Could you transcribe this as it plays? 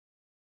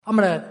I'm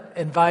going to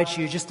invite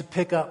you just to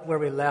pick up where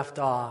we left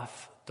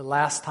off. The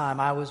last time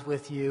I was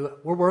with you,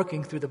 we're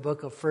working through the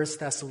book of 1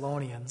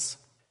 Thessalonians.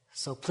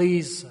 So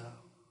please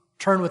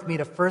turn with me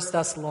to 1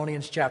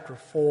 Thessalonians chapter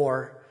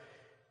 4.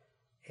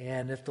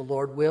 And if the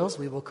Lord wills,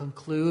 we will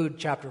conclude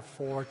chapter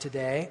 4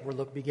 today.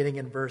 We're beginning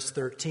in verse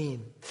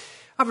 13.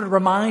 I'm going to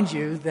remind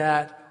you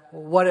that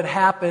what had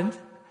happened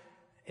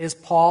is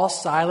Paul,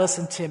 Silas,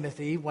 and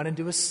Timothy went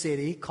into a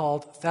city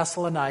called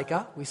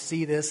Thessalonica. We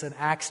see this in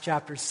Acts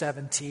chapter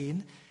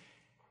 17.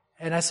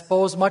 And I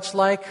suppose much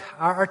like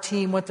our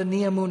team went to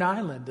Neamun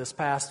Island this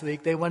past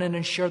week, they went in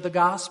and shared the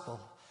gospel.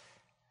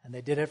 And they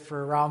did it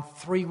for around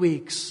 3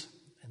 weeks.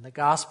 And the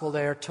gospel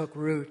there took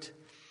root.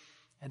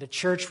 And a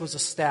church was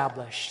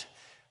established.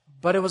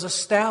 But it was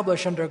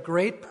established under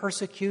great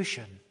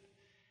persecution.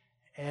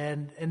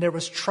 And there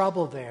was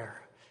trouble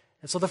there.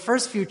 And so the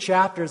first few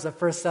chapters of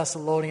 1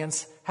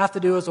 Thessalonians have to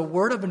do as a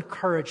word of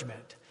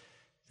encouragement.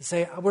 To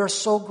say, we're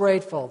so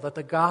grateful that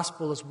the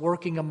gospel is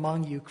working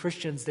among you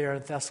Christians there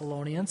in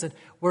Thessalonians. And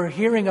we're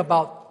hearing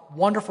about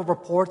wonderful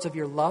reports of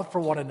your love for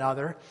one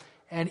another.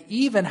 And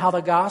even how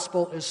the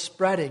gospel is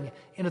spreading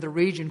into the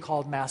region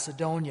called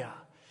Macedonia.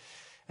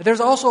 And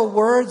there's also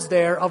words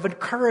there of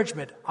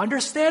encouragement.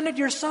 Understand that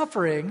you're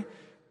suffering,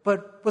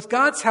 but with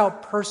God's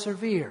help,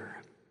 persevere.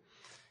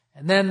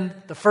 And then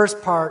the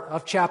first part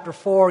of chapter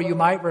 4, you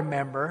might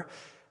remember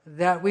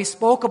that we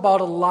spoke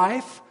about a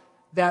life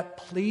that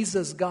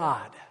pleases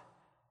God.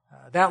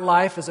 That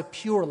life is a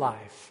pure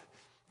life.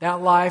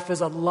 That life is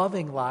a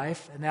loving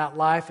life, and that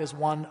life is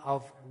one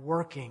of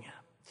working.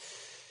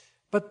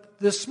 But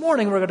this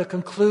morning we're going to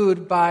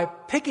conclude by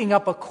picking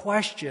up a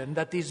question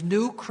that these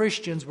new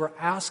Christians were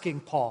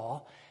asking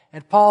Paul,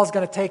 and Paul is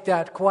going to take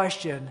that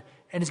question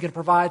and he's going to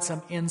provide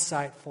some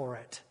insight for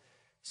it.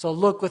 So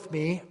look with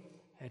me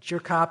at your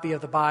copy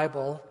of the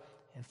Bible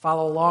and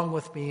follow along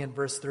with me in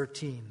verse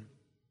 13.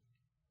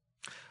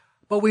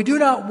 But we do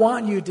not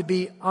want you to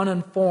be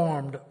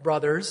uninformed,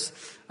 brothers,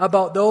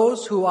 about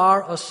those who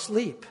are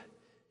asleep,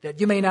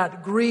 that you may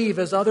not grieve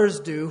as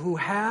others do who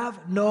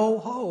have no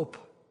hope.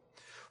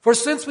 For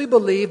since we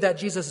believe that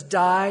Jesus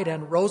died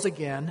and rose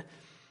again,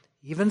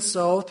 even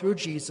so through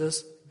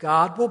Jesus,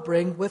 God will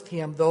bring with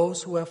him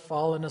those who have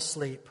fallen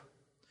asleep.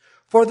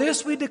 For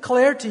this we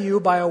declare to you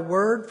by a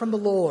word from the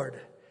Lord,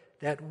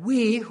 that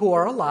we who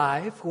are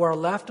alive, who are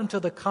left until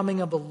the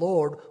coming of the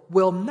Lord,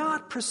 will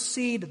not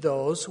precede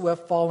those who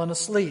have fallen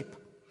asleep.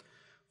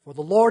 For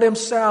the Lord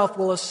himself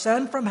will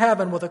ascend from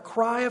heaven with a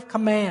cry of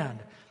command,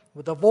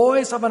 with the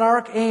voice of an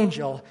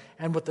archangel,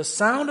 and with the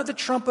sound of the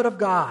trumpet of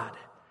God.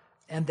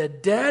 And the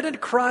dead in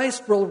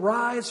Christ will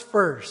rise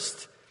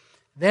first.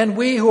 Then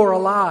we who are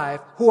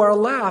alive, who are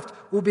left,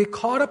 will be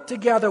caught up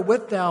together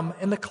with them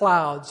in the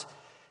clouds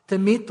to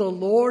meet the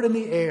Lord in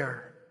the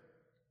air.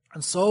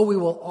 And so we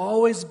will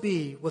always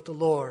be with the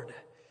Lord.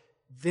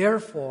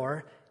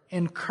 Therefore,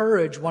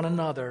 encourage one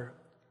another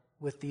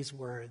with these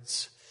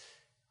words.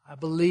 I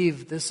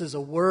believe this is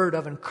a word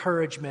of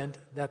encouragement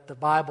that the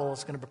Bible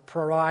is going to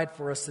provide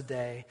for us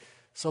today.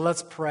 So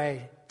let's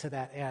pray to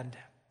that end.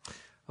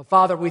 Well,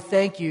 Father, we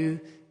thank you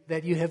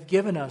that you have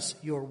given us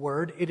your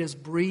word. It is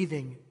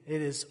breathing.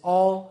 It is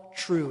all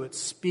true. It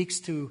speaks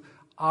to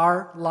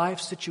our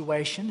life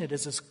situation. It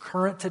is as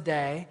current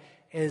today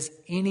as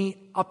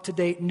any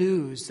up-to-date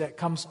news that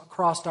comes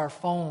across our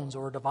phones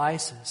or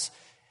devices.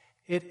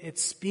 It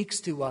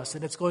speaks to us,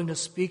 and it's going to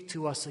speak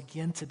to us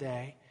again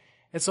today.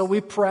 And so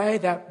we pray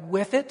that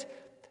with it,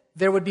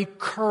 there would be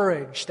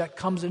courage that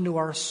comes into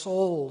our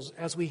souls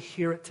as we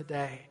hear it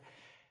today.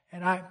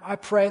 And I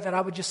pray that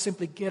I would just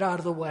simply get out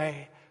of the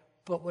way,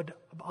 but would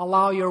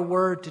allow your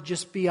word to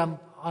just be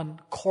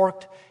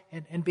uncorked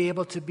and be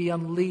able to be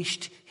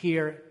unleashed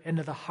here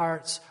into the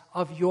hearts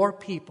of your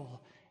people.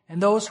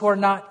 And those who are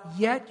not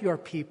yet your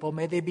people,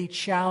 may they be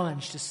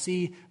challenged to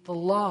see the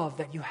love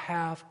that you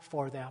have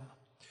for them.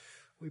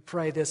 We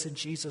pray this in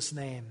Jesus'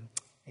 name.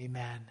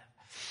 Amen.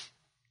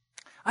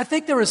 I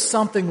think there is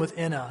something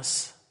within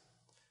us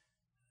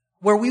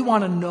where we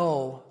want to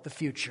know the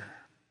future.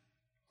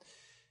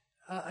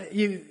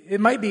 It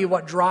might be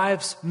what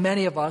drives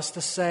many of us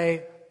to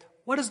say,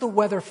 what is the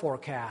weather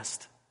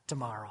forecast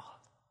tomorrow?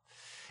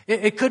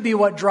 It could be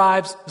what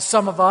drives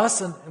some of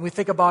us, and we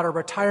think about our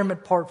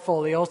retirement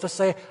portfolios, to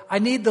say, I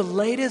need the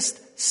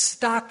latest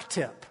stock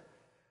tip.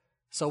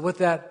 So with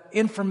that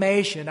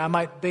information, I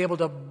might be able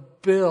to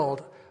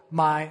build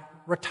my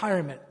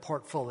retirement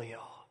portfolio.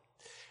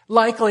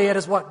 Likely it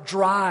is what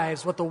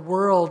drives what the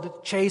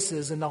world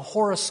chases in the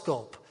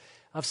horoscope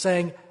of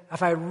saying,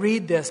 if I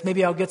read this,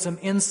 maybe I'll get some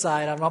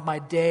insight on what my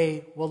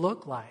day will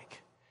look like.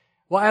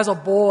 Well, as a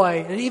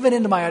boy, and even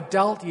into my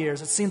adult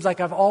years, it seems like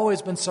I've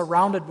always been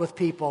surrounded with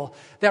people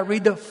that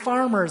read the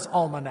Farmer's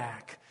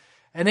Almanac.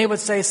 And they would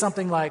say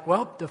something like,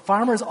 well, the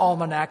Farmer's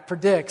Almanac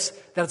predicts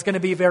that it's going to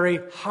be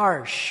very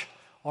harsh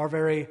or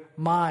very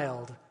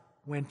mild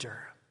winter.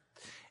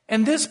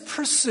 And this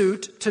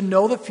pursuit to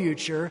know the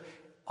future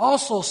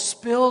also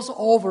spills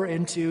over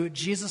into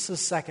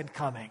Jesus' second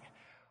coming.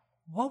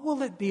 What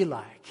will it be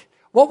like?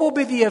 What will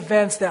be the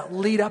events that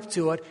lead up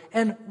to it?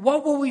 And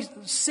what will we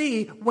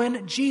see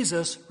when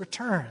Jesus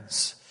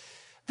returns?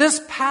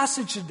 This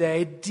passage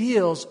today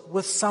deals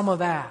with some of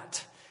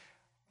that.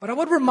 But I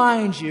would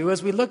remind you,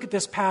 as we look at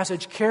this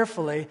passage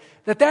carefully,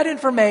 that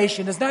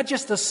information is not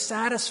just to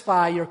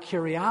satisfy your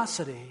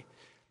curiosity,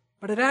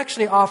 but it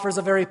actually offers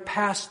a very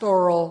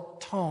pastoral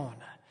tone.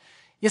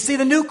 You see,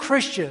 the new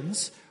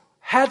Christians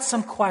had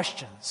some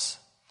questions.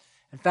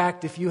 In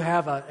fact, if you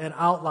have an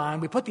outline,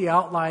 we put the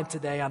outline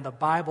today on the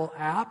Bible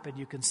app, and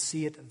you can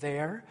see it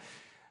there.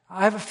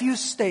 I have a few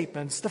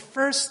statements. The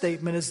first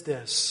statement is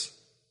this: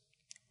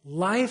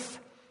 life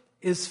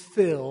is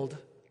filled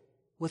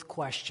with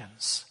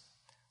questions.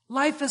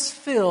 Life is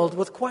filled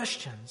with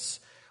questions.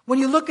 When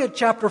you look at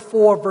chapter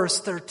 4, verse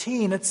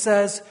 13, it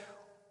says,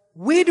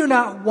 "We do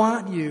not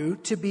want you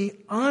to be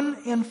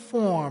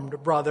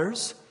uninformed,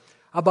 brothers,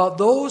 about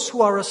those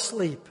who are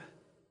asleep,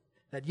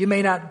 that you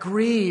may not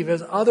grieve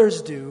as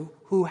others do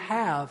who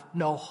have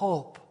no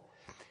hope."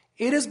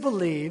 It is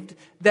believed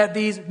that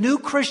these new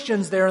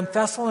Christians there in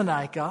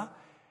Thessalonica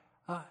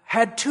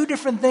had two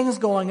different things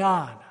going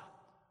on.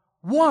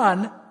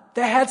 One,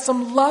 they had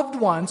some loved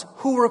ones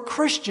who were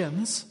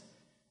Christians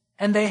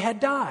and they had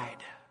died.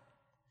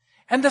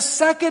 And the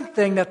second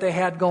thing that they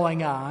had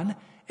going on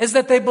is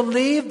that they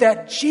believed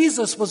that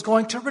Jesus was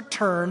going to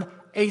return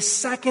a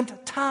second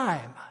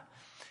time.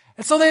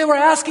 And so they were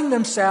asking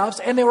themselves,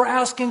 and they were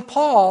asking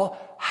Paul,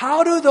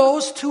 how do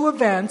those two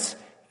events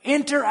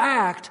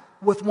interact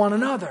with one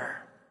another?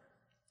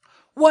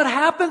 What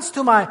happens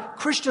to my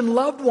Christian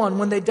loved one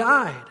when they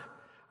died?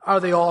 Are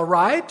they all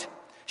right?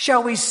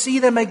 Shall we see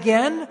them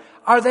again?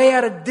 Are they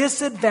at a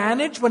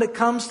disadvantage when it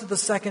comes to the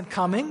second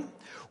coming?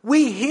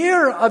 We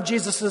hear of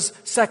Jesus'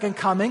 second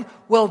coming.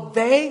 Will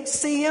they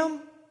see him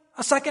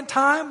a second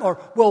time? Or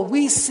will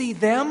we see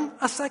them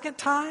a second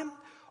time?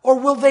 Or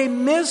will they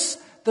miss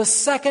the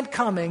second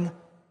coming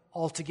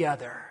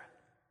altogether?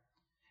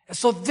 And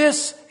so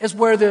this is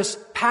where this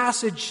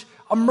passage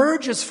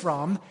emerges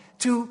from,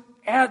 to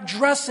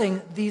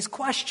addressing these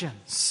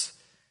questions.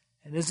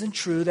 And isn't it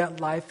true that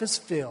life is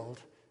filled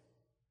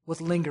with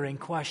lingering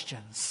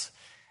questions?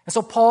 And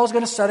so Paul's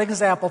going to set an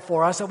example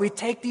for us that we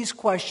take these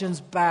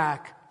questions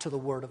back to the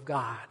Word of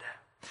God.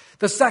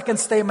 The second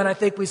statement I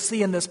think we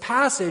see in this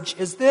passage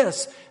is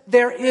this: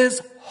 there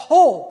is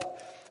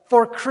hope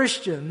for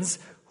Christians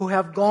who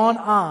have gone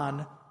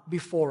on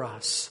before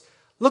us.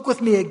 Look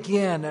with me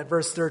again at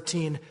verse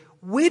 13.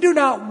 "We do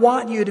not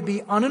want you to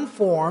be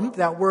uninformed."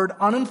 That word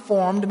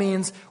uninformed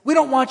means we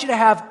don't want you to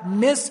have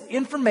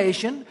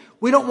misinformation.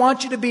 We don't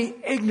want you to be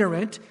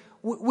ignorant.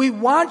 We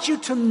want you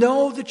to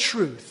know the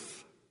truth.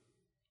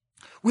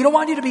 We don't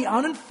want you to be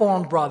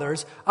uninformed,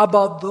 brothers,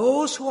 about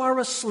those who are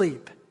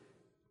asleep,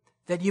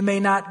 that you may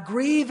not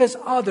grieve as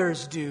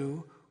others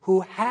do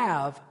who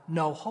have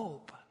no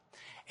hope.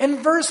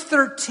 In verse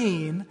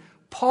 13,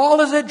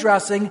 Paul is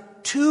addressing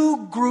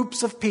two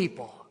groups of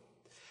people.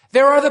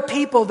 There are the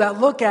people that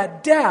look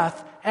at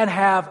death and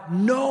have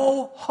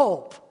no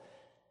hope.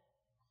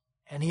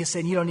 And he is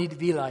saying, you don't need to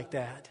be like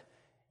that.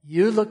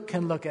 You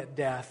can look at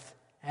death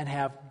and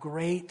have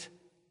great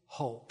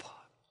hope.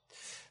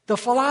 The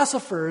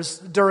philosophers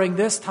during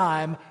this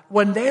time,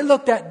 when they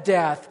looked at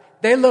death,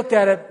 they looked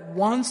at it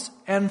once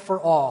and for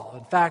all.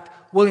 In fact,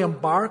 William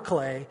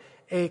Barclay,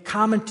 a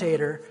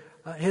commentator,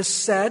 has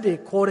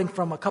said, quoting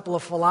from a couple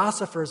of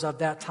philosophers of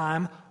that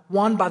time,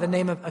 one by the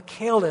name of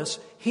Aeschylus,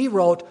 he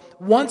wrote,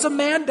 "Once a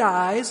man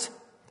dies,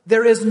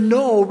 there is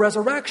no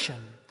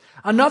resurrection."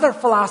 Another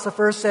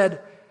philosopher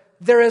said,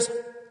 "There is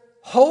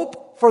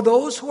hope for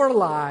those who are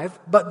alive,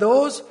 but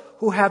those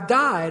who have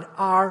died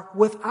are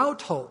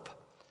without hope."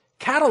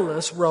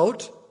 Catullus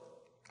wrote,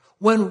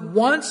 "When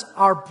once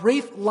our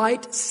brief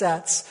light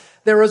sets,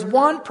 there is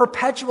one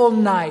perpetual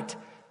night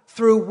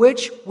through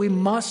which we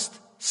must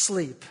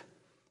sleep."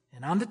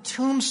 And on the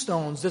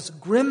tombstones, this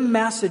grim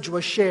message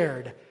was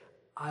shared: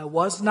 I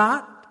was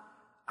not,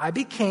 I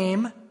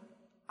became,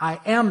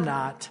 I am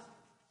not,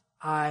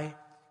 I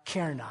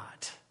care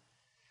not.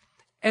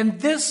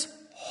 And this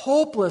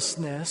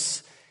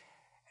hopelessness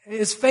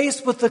is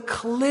faced with the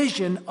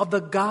collision of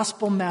the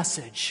gospel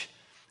message.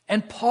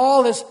 And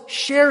Paul is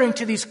sharing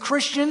to these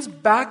Christians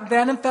back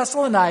then in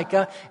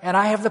Thessalonica, and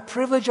I have the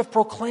privilege of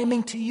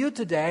proclaiming to you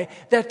today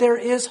that there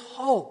is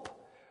hope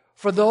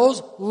for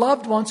those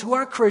loved ones who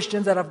are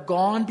Christians that have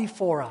gone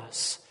before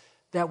us,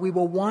 that we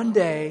will one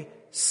day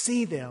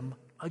see them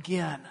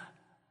again.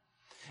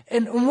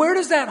 And where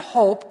does that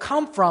hope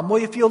come from?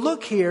 Well, if you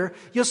look here,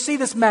 you'll see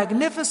this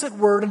magnificent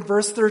word in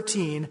verse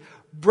 13,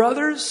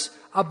 "Brothers,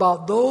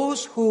 about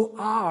those who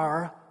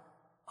are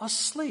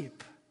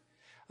asleep."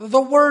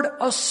 The word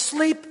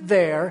asleep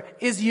there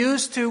is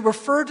used to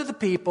refer to the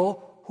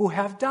people who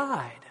have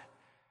died.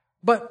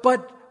 But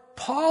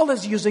Paul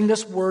is using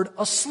this word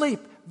asleep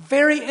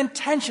very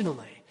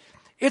intentionally.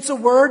 It's a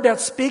word that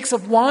speaks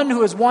of one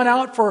who has won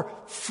out for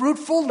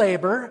fruitful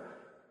labor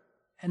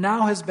and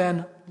now has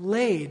been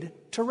laid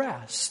to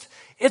rest.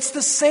 It's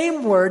the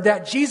same word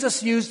that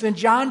Jesus used in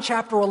John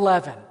chapter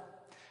 11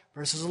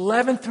 Verses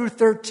 11 through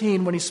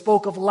 13, when he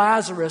spoke of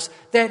Lazarus,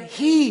 that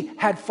he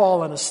had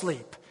fallen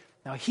asleep.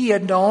 Now, he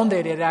had known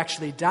that he had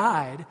actually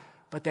died,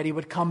 but that he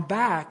would come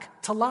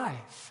back to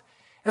life.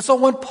 And so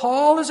when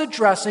Paul is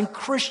addressing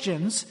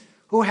Christians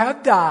who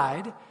have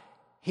died,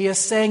 he is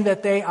saying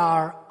that they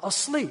are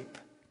asleep.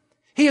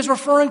 He is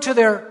referring to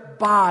their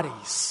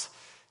bodies,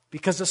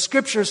 because the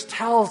Scriptures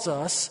tells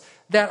us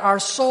that our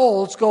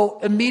souls go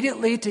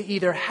immediately to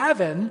either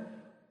heaven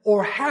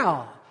or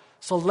hell.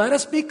 So let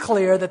us be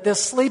clear that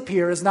this sleep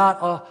here is not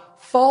a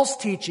false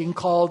teaching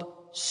called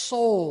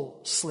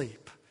soul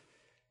sleep.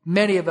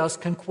 Many of us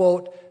can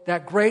quote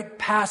that great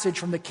passage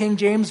from the King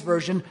James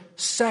Version,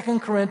 2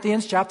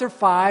 Corinthians chapter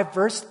 5,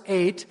 verse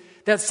 8,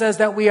 that says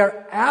that we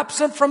are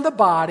absent from the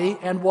body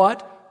and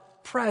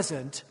what?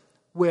 Present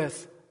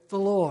with the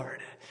Lord.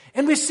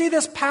 And we see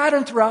this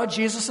pattern throughout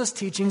Jesus'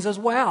 teachings as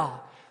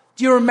well.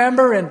 Do you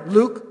remember in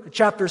Luke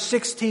chapter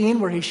 16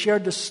 where he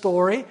shared the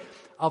story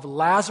of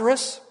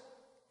Lazarus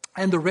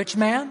and the rich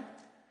man?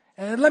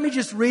 And let me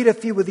just read a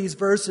few of these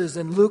verses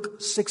in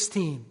Luke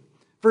 16.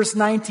 Verse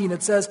 19,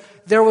 it says,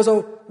 "There was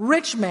a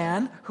rich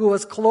man who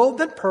was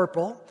clothed in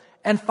purple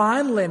and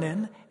fine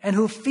linen, and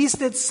who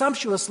feasted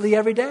sumptuously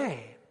every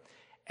day.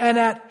 And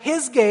at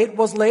his gate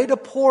was laid a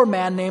poor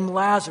man named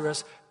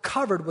Lazarus,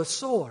 covered with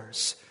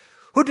sores,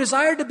 who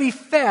desired to be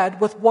fed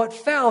with what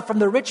fell from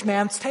the rich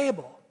man's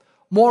table.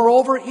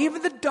 Moreover,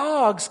 even the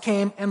dogs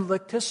came and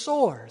licked his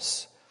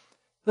sores."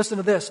 Listen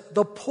to this.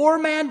 "The poor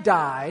man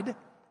died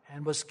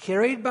and was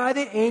carried by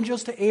the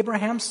angels to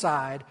Abraham's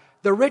side.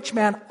 The rich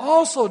man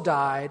also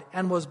died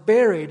and was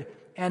buried,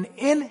 and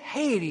in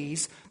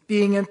Hades,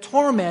 being in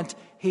torment,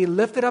 he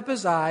lifted up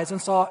his eyes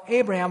and saw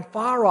Abraham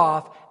far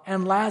off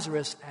and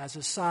Lazarus at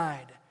his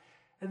side."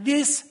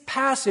 This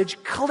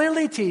passage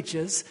clearly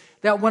teaches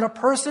that when a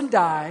person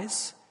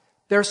dies,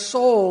 their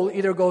soul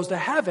either goes to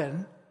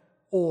heaven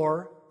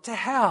or to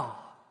hell.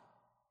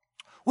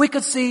 We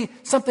could see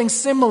something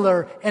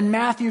similar in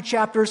Matthew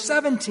chapter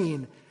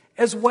 17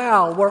 as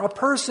well, where a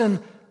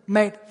person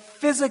may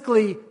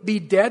physically be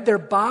dead, their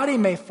body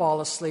may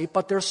fall asleep,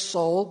 but their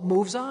soul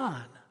moves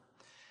on.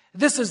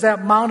 This is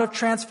that Mount of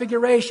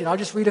Transfiguration. I'll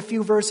just read a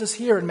few verses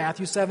here in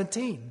Matthew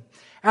 17.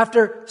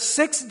 "After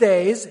 6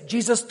 days,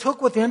 Jesus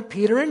took with him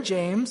Peter and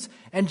James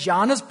and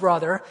John his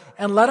brother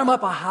and led them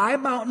up a high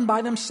mountain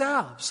by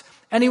themselves.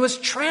 And he was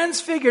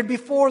transfigured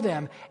before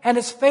them, and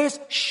his face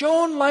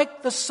shone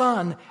like the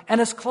sun, and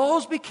his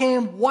clothes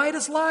became white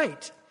as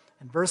light."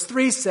 And verse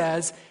 3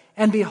 says,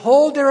 "And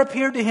behold, there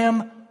appeared to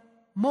him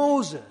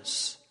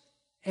Moses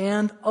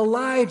and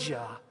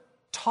Elijah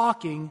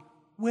talking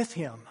with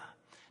him."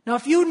 Now,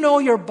 if you know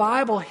your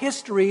Bible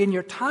history and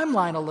your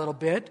timeline a little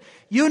bit,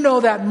 you know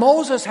that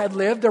Moses had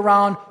lived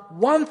around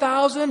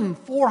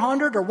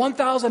 1,400 or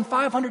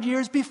 1,500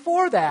 years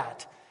before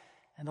that.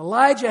 And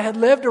Elijah had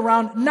lived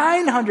around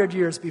 900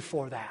 years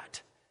before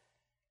that.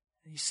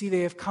 You see,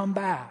 they have come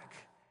back.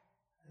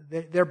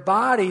 Their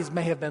bodies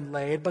may have been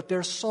laid, but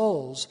their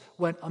souls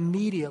went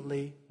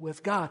immediately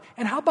with God.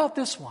 And how about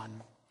this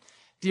one?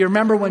 Do you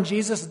remember when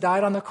Jesus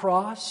died on the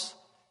cross?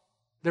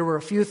 There were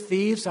a few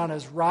thieves on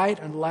his right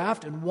and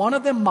left, and one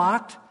of them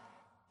mocked,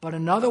 but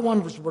another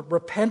one was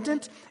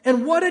repentant.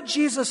 And what did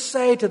Jesus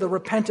say to the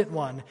repentant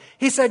one?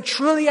 He said,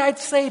 "Truly I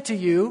say to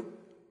you,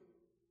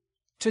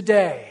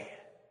 today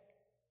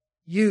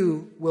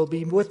you will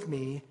be with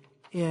me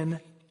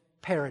in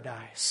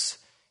paradise."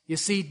 You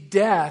see,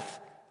 death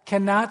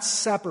cannot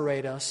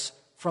separate us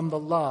from the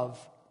love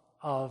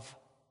of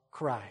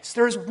Christ.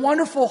 There is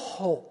wonderful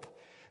hope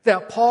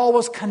that Paul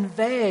was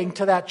conveying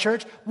to that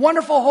church.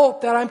 Wonderful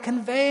hope that I'm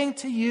conveying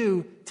to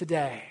you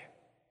today.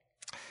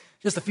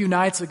 Just a few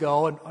nights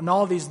ago, and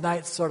all these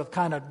nights sort of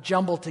kind of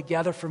jumbled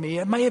together for me.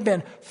 It may have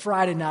been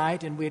Friday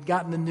night, and we had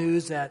gotten the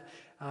news that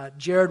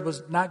Jared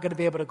was not going to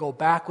be able to go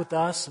back with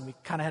us, and we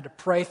kind of had to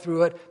pray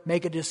through it,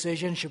 make a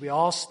decision. Should we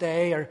all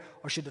stay, or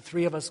should the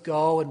three of us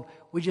go? And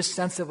we just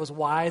sensed it was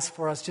wise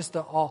for us, just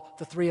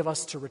the three of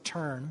us to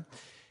return.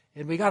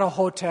 And we got a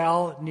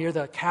hotel near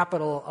the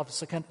capital of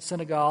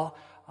Senegal,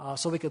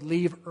 so we could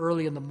leave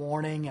early in the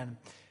morning.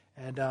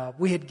 And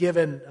we had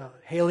given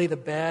Haley the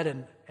bed,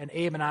 and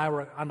Abe and I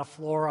were on the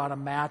floor on a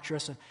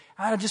mattress. And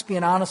I'm just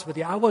being honest with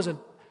you, I wasn't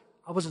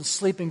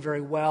sleeping very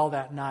well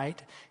that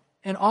night.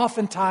 And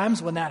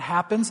oftentimes when that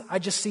happens, I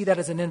just see that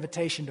as an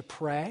invitation to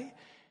pray.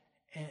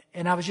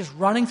 And I was just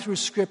running through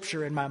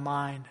Scripture in my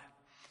mind.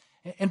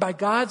 And by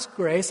God's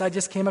grace, I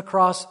just came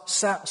across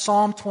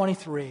Psalm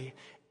 23,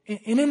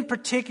 and in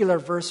particular,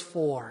 verse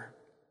 4.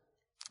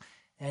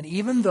 "And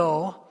even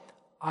though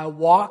I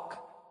walk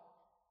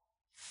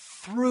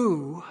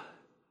through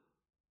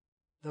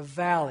the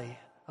valley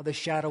of the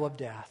shadow of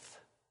death,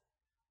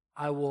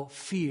 I will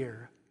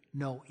fear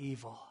no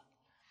evil."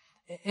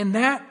 And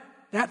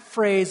that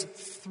phrase,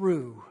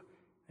 "through,"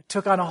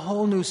 took on a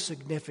whole new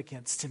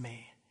significance to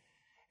me.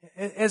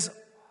 As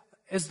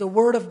the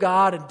Word of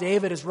God, and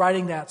David is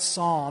writing that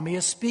psalm, he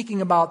is speaking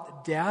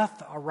about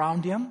death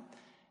around him,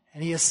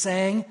 and he is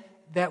saying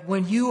that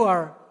when you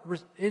are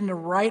in the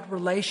right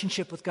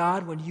relationship with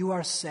God, when you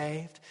are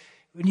saved,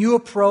 when you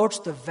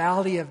approach the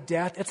valley of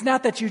death, it's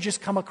not that you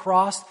just come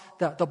across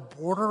the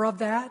border of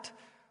that.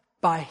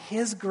 By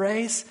His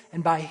grace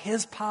and by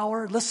His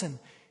power, listen,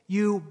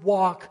 you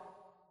walk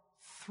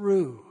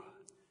through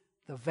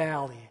the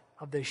valley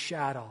of the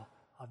shadow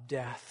of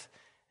death.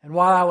 And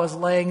while I was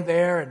laying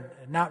there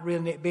and not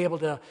really be able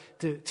to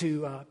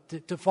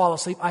fall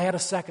asleep, I had a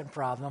second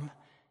problem,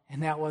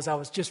 and that was I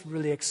was just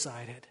really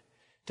excited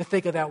to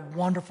think of that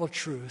wonderful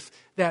truth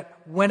that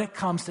when it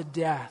comes to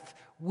death,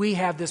 we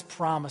have this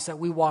promise that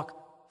we walk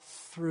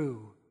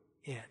through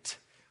it.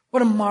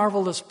 What a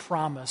marvelous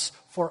promise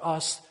for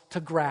us to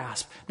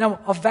grasp. Now,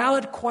 a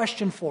valid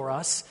question for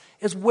us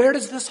is, where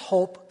does this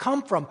hope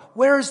come from?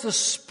 Where is the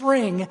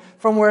spring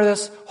from where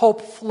this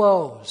hope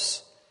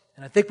flows?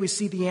 And I think we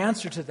see the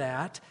answer to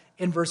that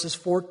in verses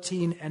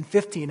 14 and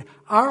 15.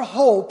 Our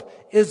hope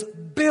is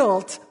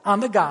built on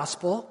the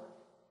gospel,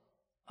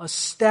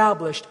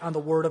 established on the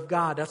Word of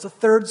God. That's a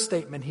third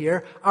statement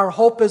here. Our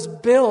hope is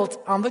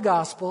built on the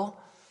gospel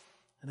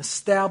and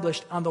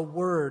established on the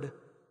Word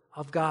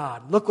of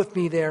God. Look with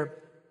me there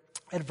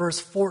at verse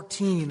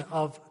 14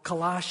 of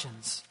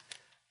Colossians.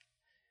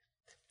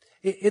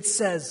 It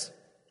says,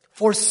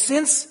 "For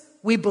since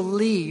we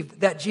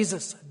believed that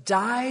Jesus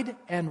died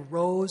and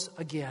rose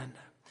again."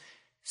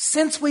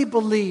 Since we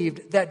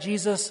believed that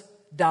Jesus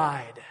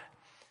died.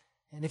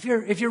 And if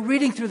you're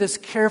reading through this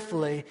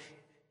carefully,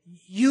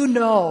 you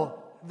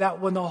know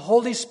that when the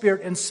Holy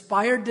Spirit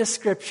inspired this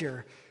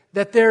scripture,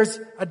 that there's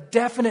a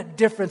definite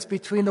difference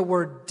between the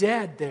word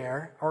dead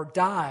there, or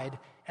died,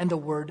 and the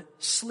word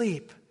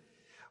sleep.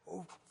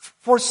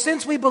 For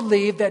since we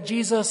believe that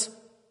Jesus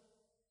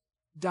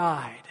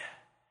died,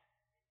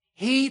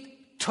 He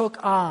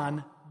took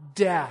on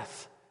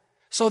death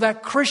so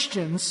that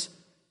Christians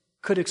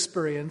could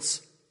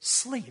experience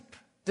sleep.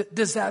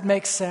 Does that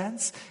make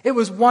sense? It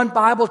was one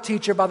Bible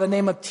teacher by the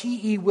name of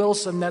T.E.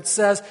 Wilson that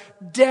says,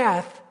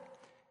 death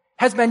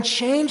has been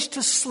changed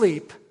to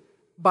sleep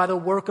by the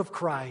work of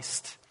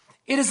Christ.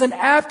 It is an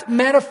apt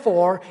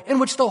metaphor in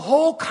which the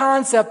whole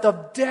concept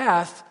of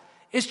death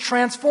is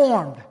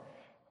transformed.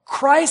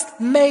 Christ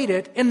made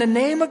it in the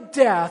name of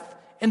death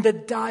in the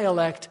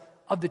dialect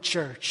of the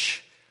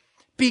church.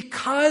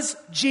 Because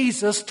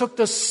Jesus took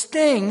the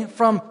sting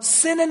from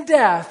sin and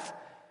death,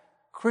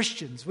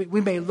 Christians,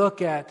 we may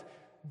look at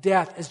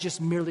death as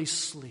just merely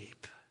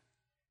sleep.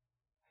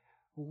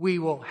 We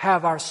will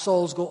have our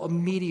souls go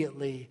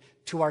immediately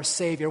to our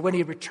Savior. When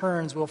He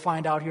returns, we'll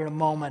find out here in a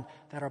moment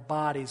that our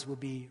bodies will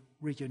be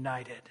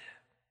reunited.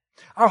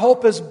 Our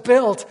hope is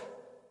built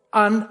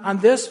on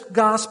this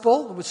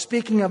gospel,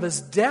 speaking of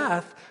His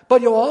death,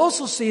 but you'll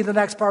also see the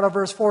next part of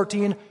verse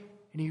 14,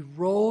 and He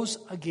rose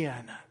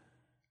again.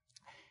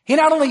 He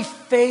not only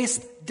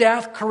faced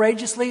death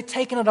courageously,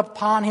 taking it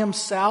upon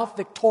Himself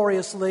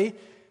victoriously,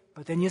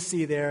 but then you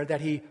see there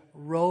that He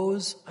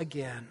rose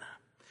again.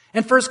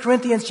 In 1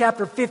 Corinthians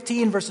chapter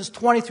 15, verses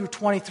 20 through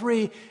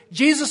 23,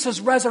 Jesus'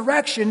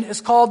 resurrection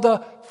is called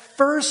the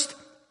first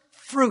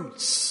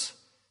fruits,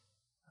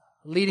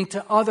 leading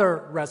to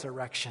other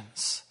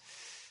resurrections.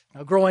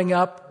 Now, growing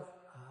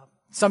up,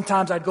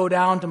 sometimes I'd go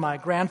down to my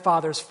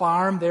grandfather's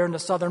farm there in the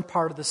southern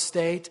part of the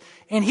state,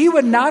 and he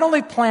would not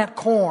only plant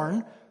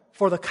corn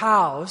for the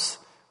cows,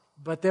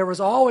 but there was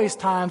always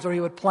times where he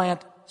would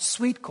plant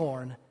sweet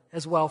corn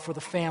as well for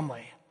the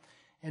family.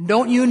 And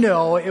don't you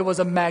know, it was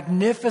a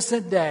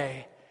magnificent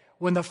day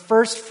when the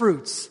first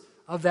fruits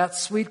of that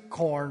sweet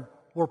corn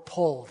were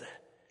pulled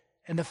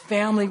and the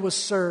family was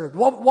served.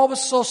 What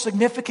was so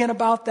significant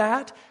about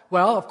that?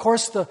 Well, of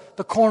course, the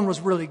corn was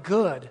really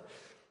good,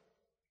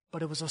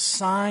 but it was a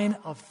sign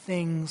of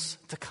things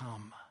to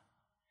come.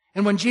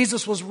 And when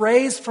Jesus was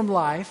raised from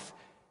life,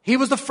 He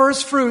was the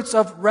first fruits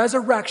of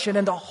resurrection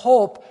and the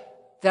hope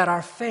that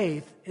our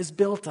faith is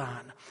built on.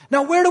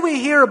 Now, where do we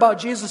hear about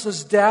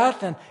Jesus'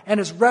 death and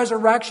His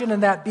resurrection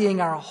and that being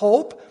our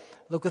hope?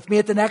 Look with me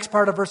at the next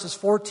part of verses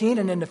 14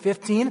 and into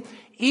 15.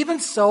 Even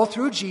so,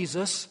 through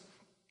Jesus,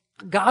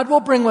 God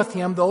will bring with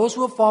Him those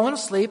who have fallen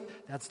asleep,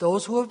 that's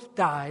those who have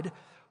died.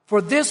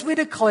 For this we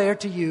declare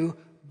to you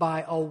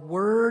by a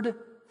word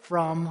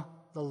from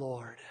the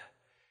Lord.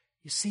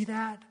 You see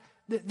that?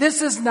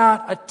 This is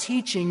not a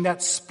teaching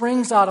that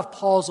springs out of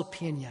Paul's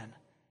opinion,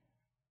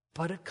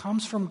 but it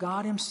comes from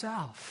God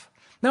Himself.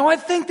 Now, I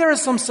think there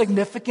is some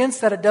significance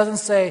that it doesn't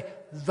say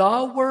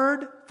the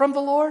word from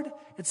the Lord.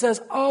 It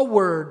says a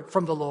word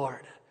from the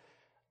Lord.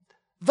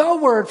 The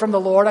word from the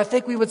Lord, I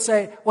think we would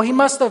say, well, He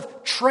must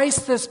have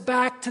traced this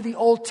back to the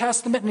Old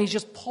Testament and He's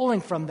just pulling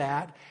from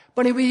that.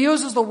 But He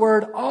uses the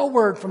word, a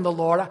word from the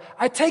Lord.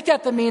 I take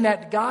that to mean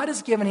that God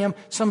has given him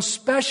some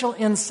special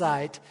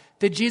insight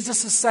to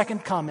Jesus'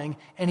 second coming,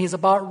 and He's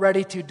about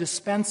ready to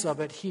dispense of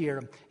it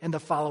here in the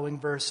following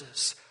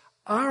verses.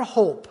 Our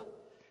hope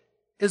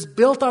is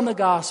built on the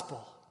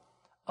gospel,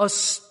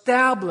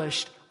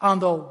 established on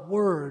the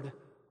Word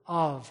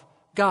of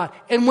God.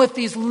 And with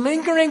these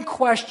lingering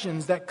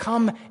questions that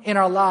come in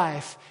our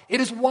life,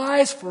 it is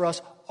wise for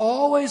us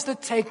always to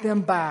take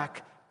them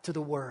back to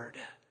the Word.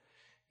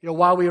 You know,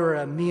 while we were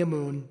at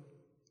Miamun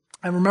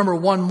I remember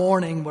one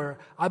morning where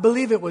I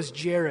believe it was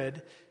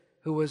Jared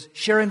who was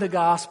sharing the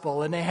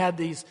gospel, and they had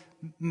these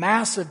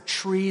massive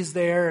trees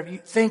there. You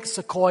think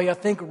sequoia,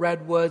 think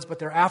redwoods, but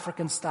they're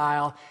African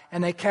style,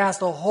 and they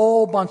cast a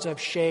whole bunch of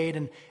shade.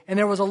 And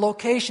there was a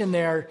location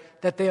there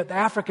that the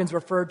Africans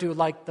referred to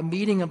like the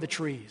meeting of the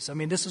trees. I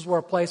mean, this is where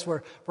a place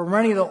where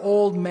many of the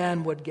old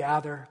men would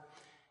gather.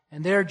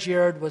 And there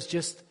Jared was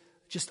just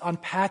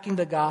unpacking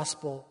the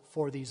gospel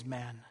for these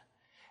men.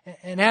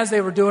 And as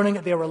they were doing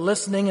it, they were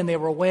listening and they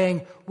were weighing,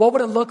 what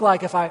would it look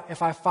like if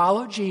I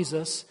followed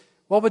Jesus?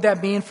 What would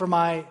that mean for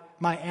my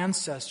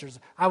ancestors?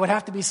 I would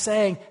have to be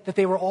saying that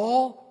they were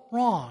all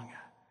wrong.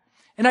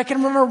 And I can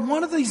remember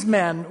one of these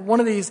men, one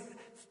of these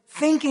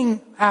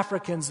thinking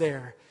Africans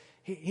there,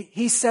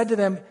 he said to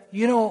them,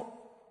 you know,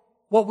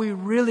 what we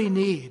really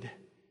need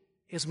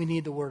is we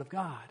need the Word of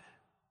God.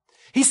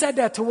 He said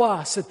that to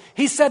us.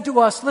 He said to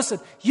us, listen,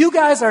 you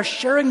guys are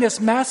sharing this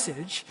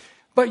message,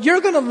 but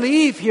you're going to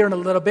leave here in a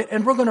little bit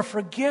and we're going to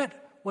forget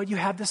what you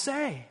have to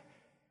say.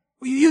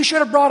 You should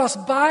have brought us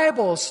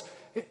Bibles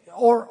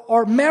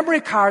or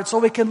memory cards so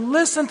we can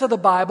listen to the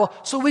Bible,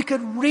 so we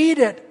could read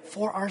it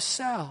for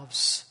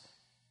ourselves.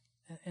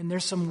 And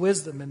there's some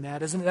wisdom in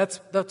that, isn't it?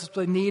 That's what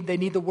they need. They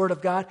need the Word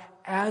of God,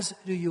 as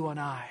do you and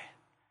I.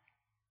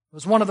 It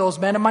was one of those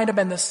men. It might have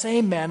been the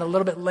same man. A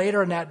little bit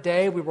later in that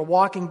day, we were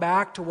walking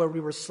back to where we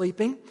were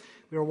sleeping.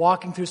 We were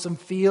walking through some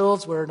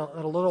fields. We're in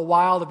a little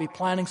while to be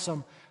planting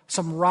some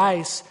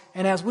rice.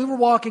 And as we were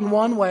walking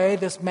one way,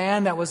 this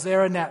man that was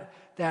there in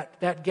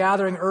that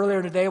gathering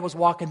earlier today was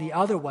walking the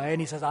other way. And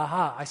he says,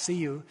 aha, I see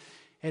you.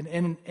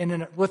 And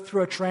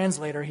through a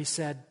translator, he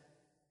said,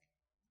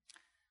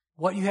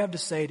 what you have to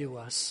say to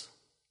us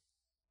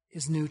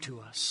is new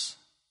to us.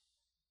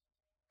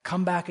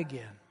 Come back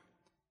again.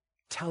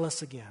 Tell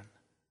us again.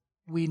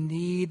 We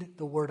need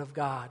the Word of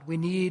God. We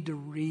need to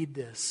read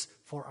this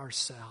for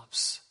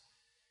ourselves.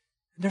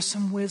 There's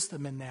some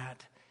wisdom in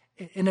that.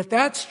 And if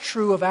that's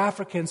true of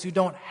Africans who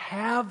don't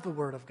have the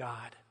Word of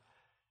God,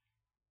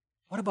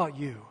 what about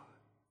you?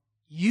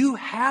 You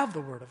have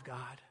the Word of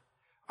God.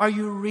 Are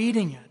you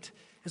reading it?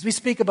 As we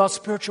speak about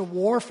spiritual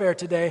warfare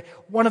today,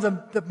 one of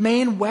the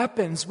main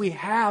weapons we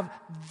have,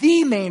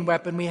 the main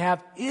weapon we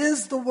have,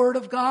 is the Word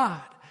of God.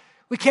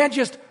 We can't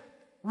just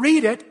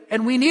read it,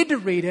 and we need to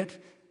read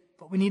it,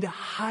 but we need to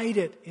hide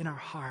it in our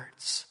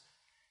hearts.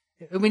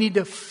 We need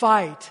to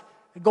fight,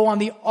 go on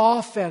the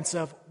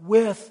offensive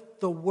with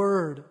the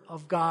Word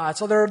of God.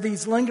 So there are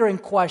these lingering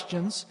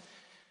questions,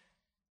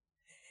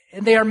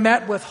 and they are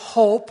met with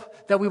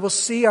hope that we will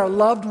see our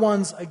loved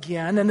ones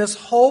again. And this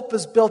hope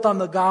is built on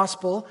the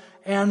gospel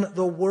and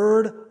the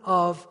Word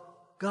of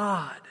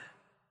God.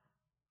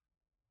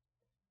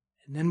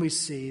 And then we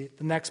see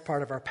the next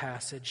part of our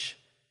passage.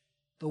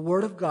 The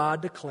Word of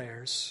God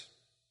declares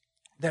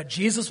that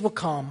Jesus will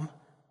come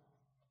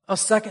a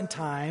second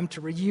time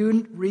to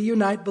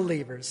reunite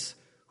believers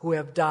who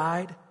have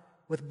died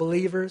with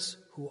believers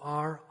who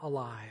are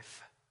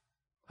alive.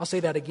 I'll say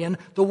that again.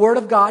 The Word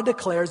of God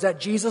declares that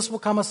Jesus will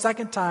come a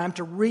second time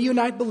to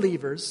reunite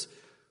believers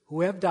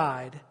who have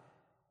died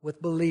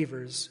with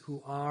believers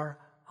who are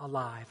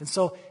alive. And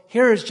so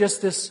here is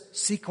just this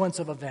sequence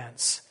of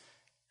events.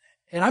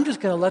 And I'm just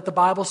going to let the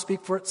Bible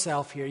speak for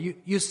itself here.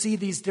 You see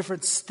these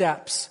different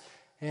steps,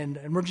 and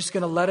we're just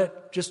going to let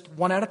it just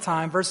one at a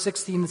time. Verse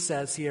 16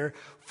 says here,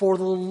 for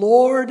the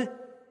Lord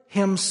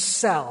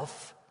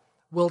Himself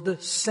will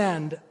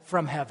descend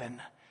from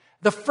heaven.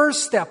 The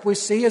first step we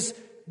see is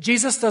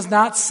Jesus does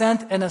not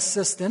send an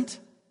assistant.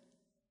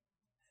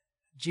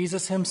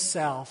 Jesus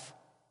Himself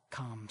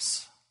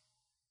comes.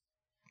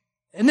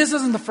 And this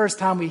isn't the first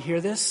time we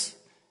hear this.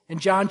 In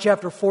John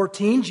chapter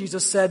 14,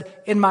 Jesus said,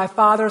 in my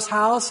Father's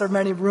house are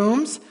many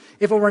rooms.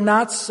 If it were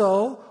not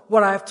so,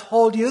 would I have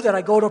told you that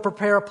I go to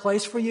prepare a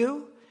place for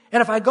you?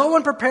 And if I go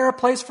and prepare a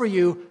place for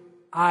you,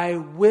 I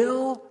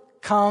will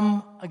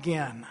come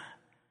again.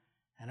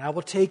 And I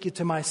will take you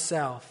to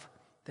myself,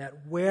 that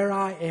where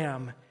I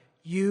am,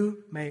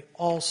 you may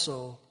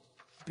also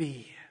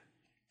be.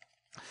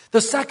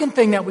 The second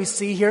thing that we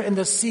see here in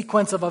this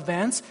sequence of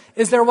events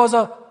is there was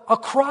a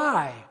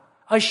cry,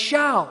 a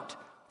shout,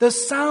 the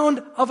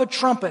sound of a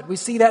trumpet. We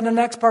see that in the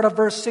next part of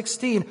verse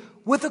 16,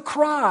 with a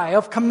cry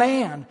of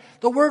command.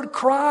 The word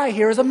cry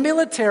here is a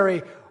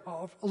military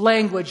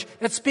language.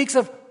 It speaks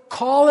of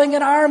calling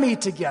an army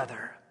together.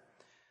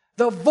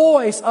 The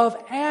voice of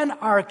an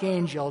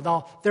archangel.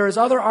 Now, there's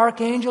other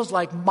archangels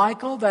like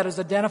Michael that is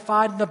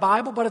identified in the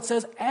Bible, but it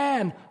says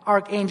an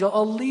archangel,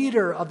 a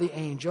leader of the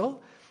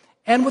angel.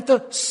 And with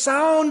the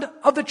sound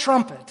of the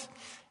trumpet.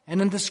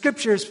 And in the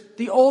Scriptures,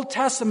 the Old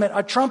Testament,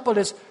 a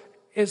trumpet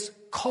is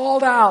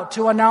called out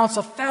to announce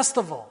a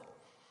festival,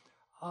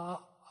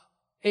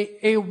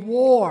 a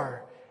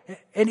war,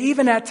 and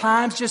even at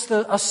times just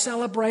a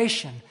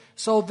celebration.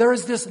 So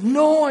there's this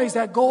noise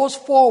that goes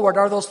forward.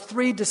 Are those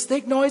three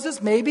distinct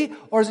noises? Maybe.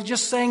 Or is it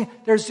just saying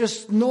there's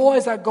just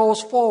noise that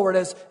goes forward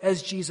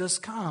as Jesus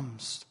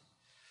comes?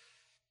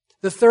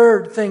 The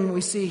third thing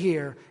we see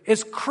here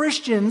is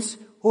Christians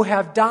who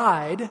have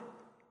died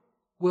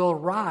will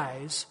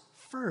rise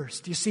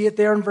first. You see it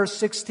there in verse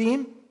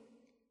 16?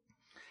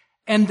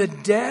 And the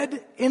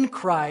dead in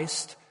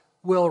Christ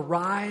will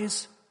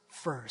rise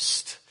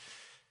first.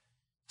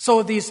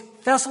 So these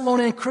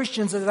Thessalonian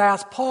Christians that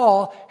asked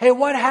Paul, hey,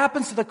 what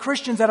happens to the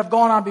Christians that have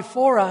gone on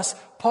before us?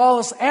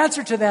 Paul's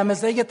answer to them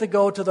is they get to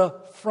go to the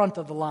front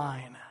of the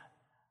line.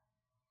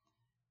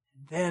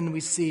 Then we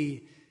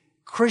see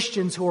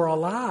Christians who are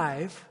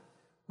alive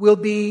will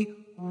be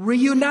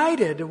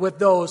reunited with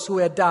those who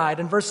had died.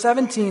 In verse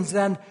 17,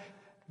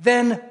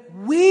 then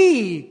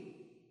we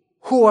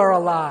who are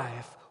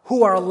alive,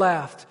 who are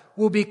left,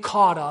 will be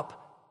caught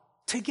up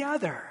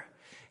together.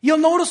 You'll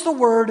notice the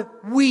word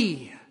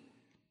we.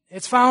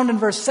 It's found in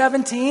verse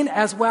 17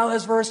 as well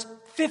as verse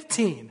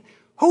 15.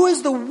 Who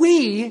is the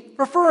we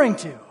referring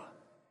to?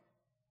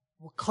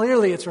 Well,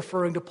 clearly it's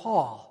referring to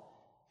Paul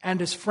and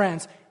his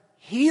friends.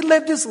 He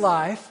lived his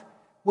life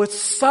with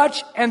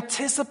such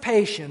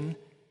anticipation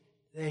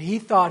that he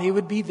thought he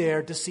would be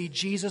there to see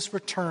Jesus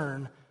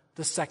return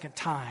the second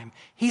time.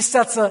 He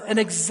sets an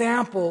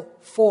example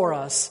for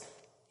us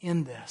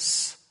in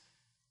this.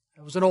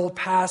 There was an old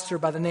pastor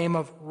by the name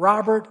of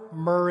Robert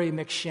Murray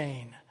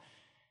McShane.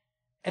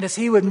 And as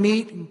he would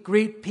meet and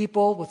greet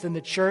people within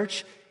the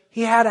church,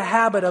 he had a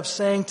habit of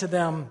saying to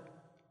them,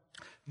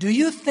 do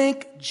you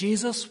think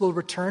Jesus will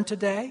return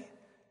today?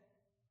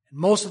 And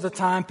most of the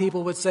time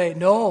people would say,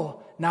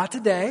 no, not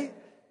today.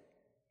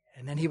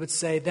 And then he would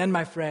say, then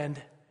my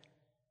friend,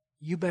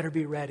 you better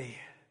be ready.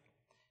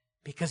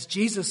 Because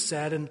Jesus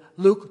said in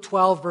Luke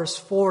 12 verse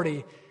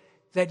 40,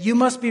 that you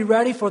must be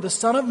ready for the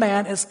Son of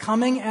Man is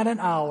coming at an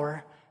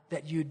hour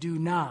that you do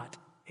not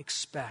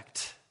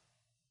expect.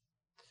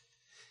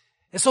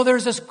 And so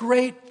there's this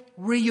great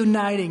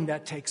reuniting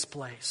that takes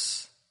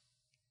place.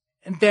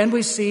 And then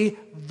we see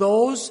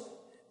those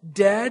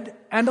dead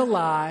and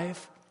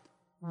alive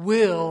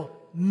will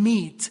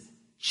meet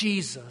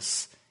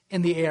Jesus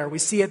in the air. We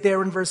see it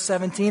there in verse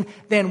 17.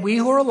 Then we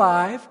who are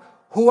alive,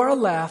 who are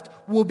left,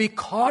 will be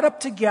caught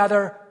up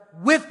together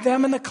with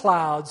them in the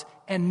clouds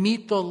and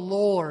meet the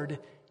Lord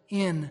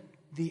in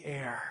the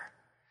air.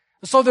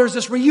 So there's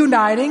this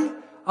reuniting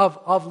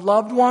of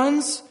loved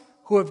ones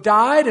who have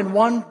died and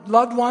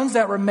loved ones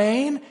that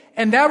remain,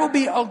 and that will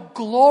be a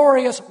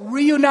glorious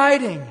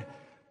reuniting.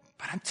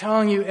 But I'm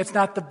telling you, it's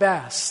not the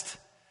best.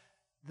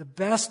 The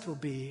best will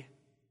be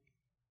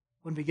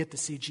when we get to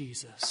see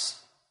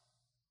Jesus.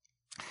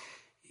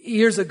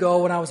 Years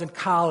ago when I was in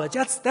college,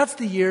 that's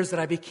the years that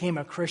I became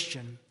a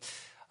Christian.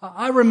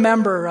 I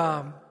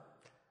remember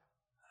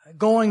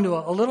going to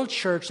a little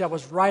church that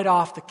was right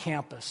off the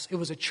campus. It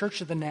was a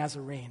Church of the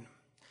Nazarene.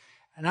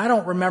 And I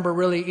don't remember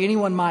really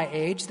anyone my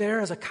age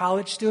there as a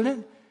college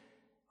student.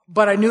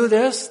 But I knew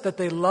this, that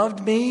they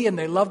loved me and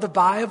they loved the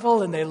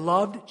Bible and they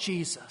loved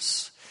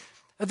Jesus.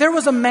 There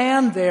was a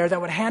man there that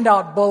would hand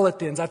out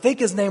bulletins. I think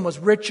his name was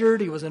Richard.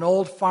 He was an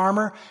old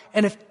farmer.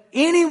 And if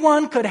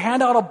anyone could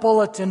hand out a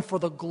bulletin for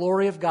the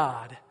glory of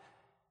God,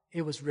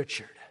 it was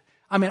Richard.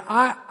 I mean,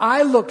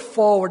 I looked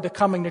forward to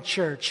coming to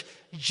church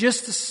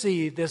just to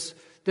see this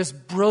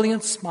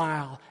brilliant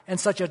smile and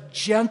such a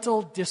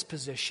gentle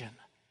disposition.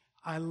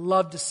 I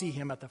loved to see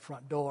him at the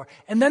front door.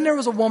 And then there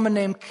was a woman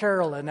named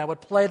Carolyn that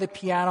would play the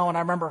piano, and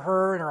I remember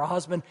her and her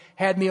husband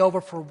had me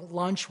over for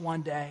lunch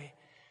one day.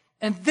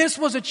 And this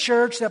was a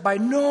church that by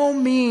no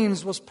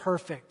means was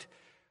perfect,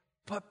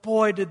 but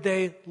boy, did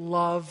they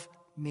love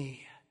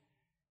me.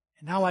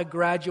 And now I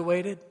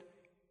graduated,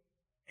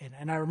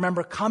 and I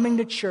remember coming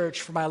to church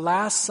for my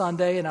last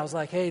Sunday, and I was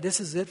like, hey, this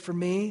is it for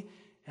me,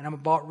 and I'm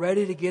about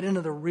ready to get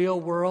into the real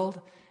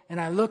world. And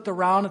I looked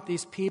around at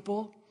these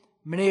people,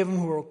 many of them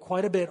who were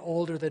quite a bit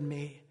older than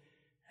me,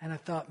 and I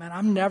thought, man,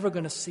 I'm never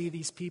going to see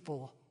these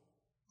people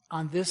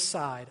on this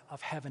side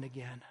of heaven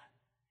again.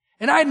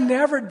 And I'd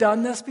never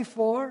done this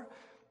before,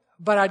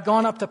 but I'd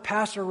gone up to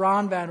Pastor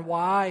Ron Van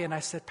Wy, and I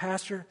said,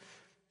 Pastor,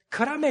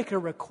 could I make a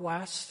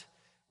request?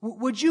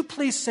 Would you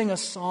please sing a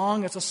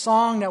song? It's a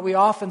song that we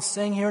often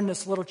sing here in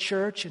this little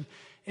church, and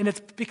it's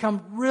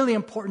become really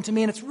important to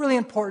me, and it's really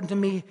important to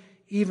me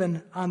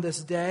even on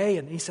this day.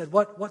 And he said,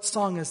 what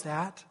song is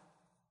that?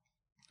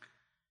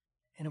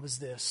 And it was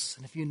this,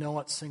 and if you know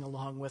it, sing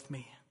along with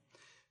me.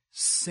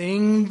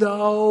 Sing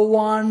the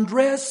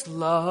wondrous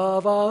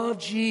love of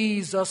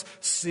Jesus,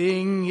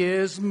 sing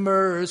His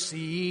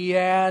mercy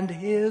and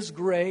His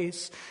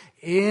grace.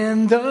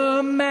 In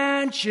the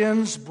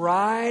mansions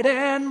bright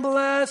and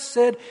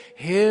blessed,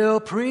 He'll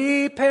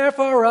prepare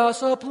for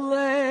us a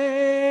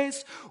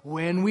place.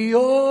 When we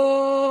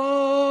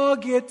all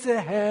get to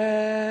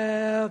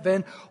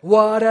heaven,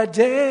 what a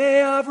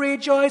day of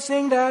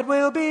rejoicing that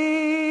will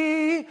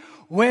be.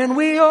 When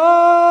we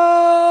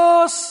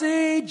all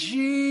see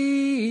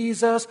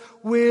Jesus,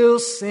 we'll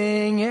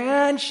sing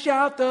and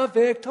shout the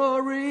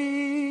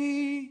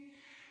victory.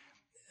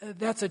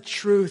 That's a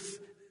truth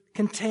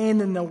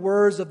contained in the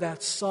words of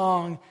that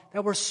song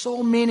that were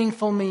so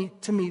meaningful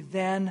to me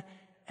then,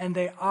 and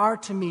they are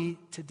to me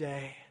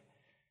today.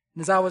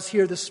 And as I was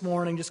here this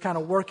morning just kind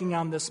of working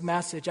on this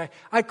message,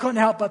 I couldn't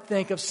help but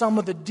think of some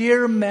of the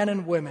dear men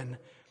and women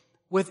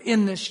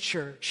within this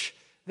church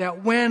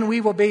that when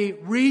we will be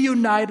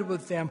reunited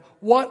with them,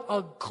 what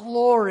a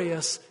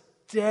glorious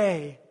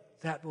day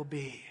that will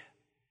be.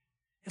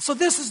 And so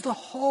this is the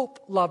hope,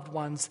 loved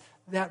ones,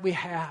 that we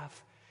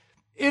have.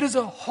 It is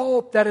a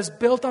hope that is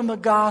built on the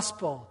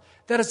gospel,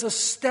 that is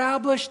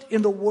established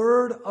in the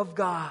Word of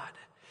God.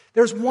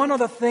 There's one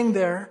other thing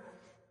there.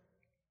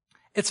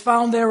 It's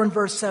found there in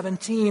verse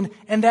 17,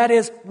 and that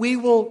is, we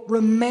will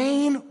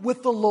remain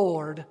with the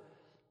Lord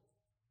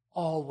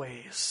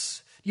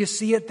always. You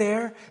see it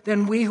there?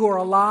 Then we who are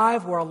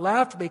alive, who are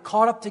left, will be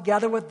caught up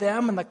together with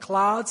them in the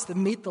clouds to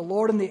meet the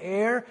Lord in the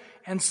air,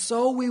 and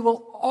so we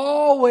will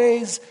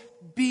always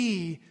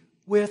be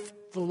with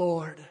the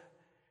Lord.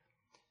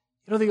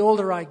 You know, the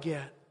older I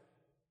get,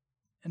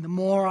 and the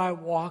more I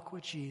walk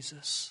with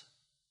Jesus,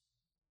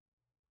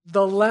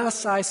 the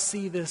less I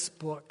see this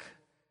book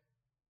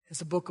as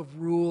a book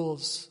of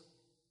rules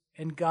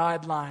and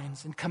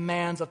guidelines and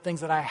commands of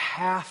things that I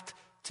have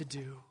to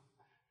do.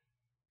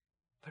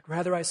 But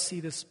rather I see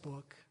this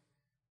book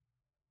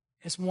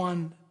as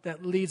one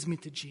that leads me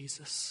to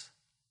Jesus.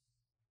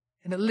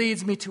 And it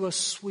leads me to a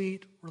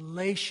sweet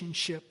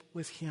relationship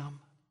with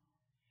Him.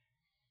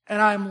 And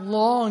I'm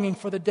longing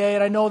for the day,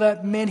 and I know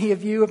that many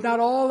of you, if not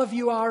all of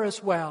you, are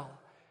as well,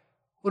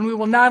 when we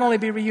will not only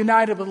be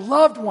reunited with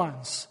loved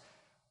ones,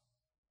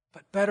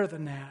 but better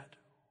than that,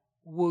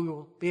 we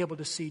will be able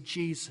to see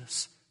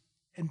Jesus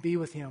and be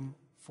with Him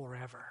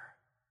forever.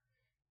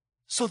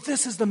 So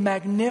this is the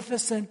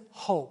magnificent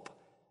hope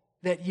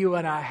that you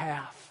and I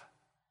have.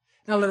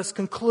 Now let us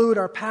conclude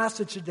our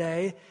passage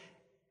today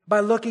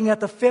by looking at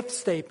the fifth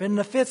statement. And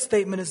the fifth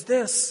statement is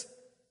this: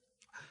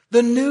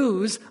 the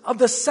news of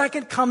the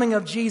second coming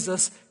of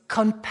Jesus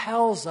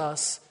compels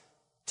us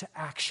to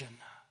action.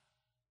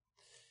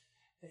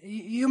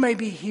 You may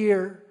be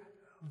here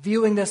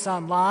viewing this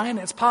online.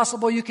 It's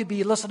possible you could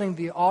be listening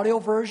to the audio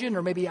version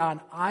or maybe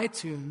on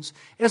iTunes.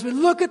 As we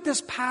look at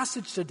this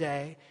passage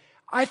today,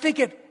 I think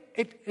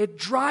it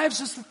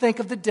drives us to think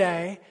of the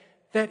day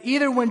that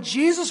either when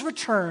Jesus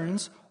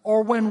returns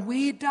or when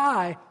we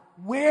die,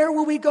 where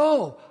will we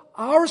go?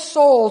 Our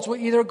souls will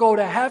either go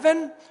to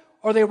heaven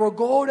or they will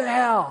go to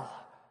hell.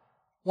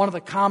 One of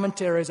the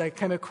commentaries I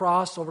came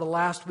across over the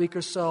last week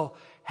or so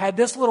had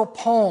this little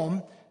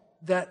poem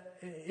that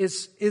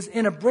is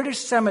in a British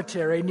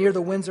cemetery near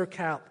the Windsor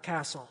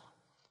Castle.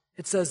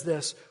 It says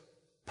this: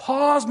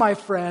 "Pause, my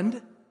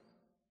friend,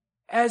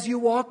 as you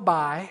walk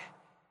by.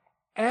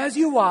 As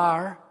you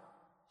are,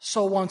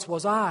 so once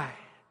was I.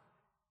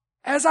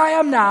 As I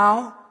am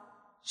now,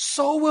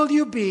 so will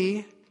you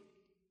be.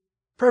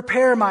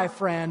 Prepare, my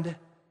friend,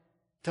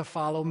 to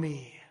follow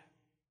me."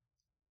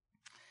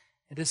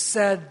 It is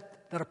said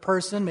that a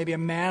person, maybe a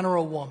man or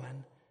a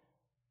woman,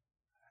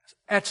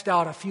 etched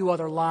out a few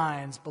other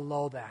lines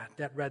below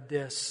that read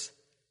this: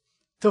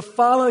 "To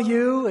follow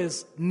you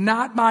is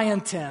not my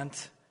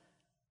intent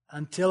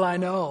until I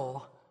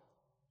know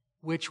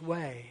which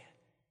way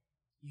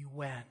you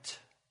went."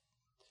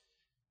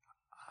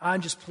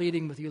 I'm just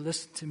pleading with you,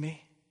 listen to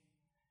me.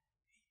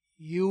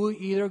 You will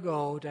either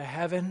go to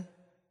heaven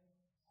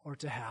or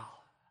to hell.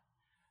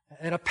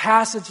 And a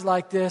passage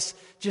like this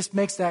just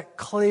makes that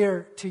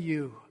clear to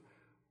you.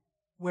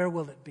 Where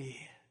will it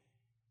be?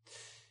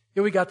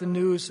 Here we got the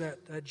news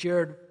that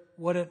Jared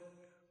wouldn't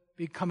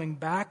be coming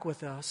back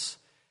with us.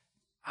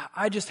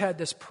 I just had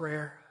this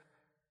prayer.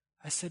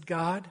 I said,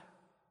 God,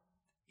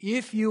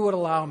 if you would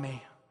allow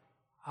me,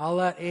 I'll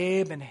let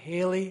Abe and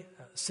Haley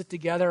sit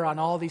together on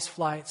all these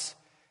flights,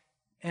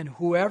 and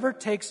whoever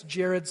takes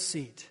Jared's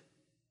seat,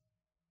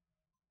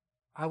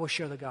 I will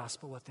share the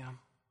gospel with them.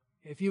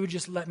 If you would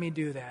just let me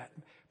do that.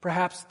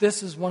 Perhaps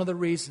this is one of the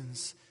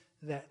reasons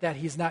that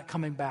he's not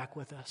coming back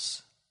with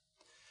us.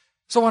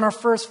 So on our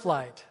first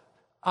flight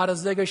out of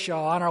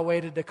Zigashaw on our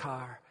way to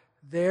Dakar,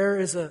 there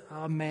is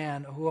a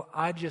man who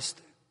I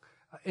just,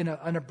 in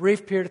a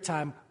brief period of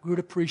time, grew to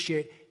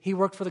appreciate. He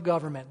worked for the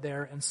government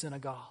there in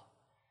Senegal.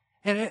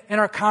 And in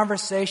our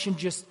conversation,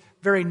 just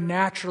very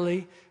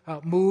naturally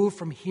moved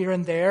from here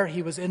and there.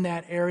 He was in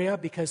that area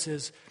because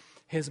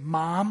his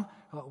mom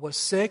was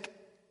sick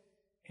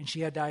and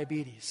she had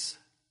diabetes.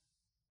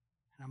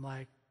 And I'm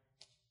like,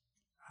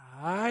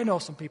 I know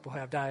some people who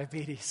have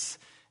diabetes.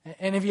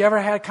 And have you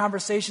ever had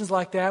conversations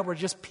like that where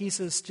just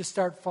pieces just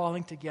start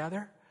falling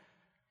together?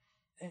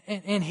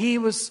 And he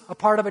was a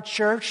part of a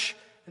church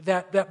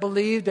that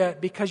believed that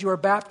because you were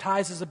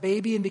baptized as a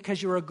baby and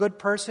because you were a good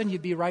person,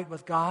 you'd be right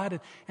with God.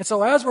 And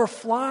so as we're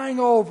flying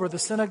over the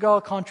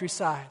Senegal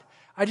countryside,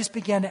 I just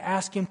began to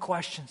ask him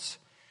questions.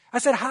 I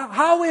said,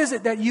 how is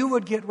it that you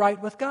would get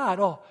right with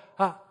God?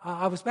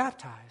 I was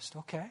baptized.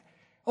 Okay.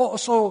 Oh,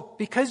 so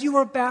because you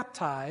were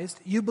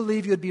baptized, you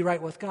believe you'd be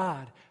right with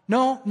God.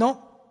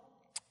 No.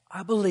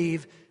 I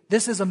believe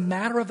this is a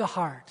matter of the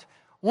heart.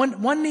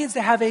 One needs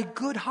to have a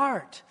good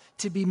heart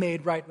to be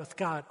made right with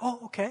God. Oh,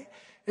 okay.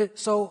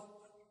 So,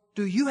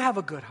 do you have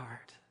a good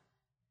heart?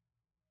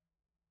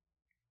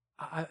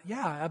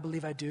 Yeah, I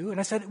believe I do. And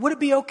I said, would it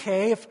be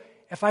okay if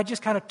if I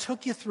just kind of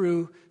took you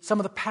through some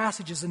of the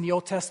passages in the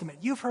Old Testament.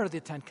 You've heard of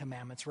the Ten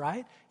Commandments,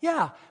 right?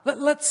 Yeah.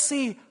 Let's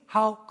see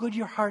how good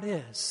your heart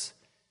is.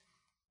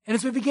 And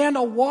as we began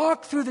to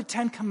walk through the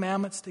Ten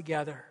Commandments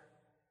together,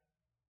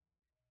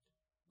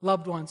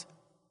 loved ones,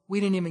 we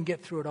didn't even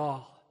get through it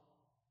all.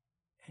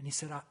 And he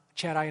said,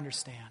 Chad, I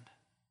understand.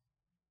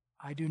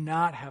 I do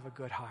not have a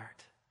good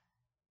heart.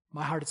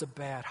 My heart is a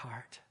bad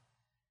heart.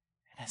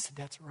 And I said,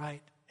 that's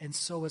right. And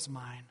so is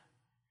mine.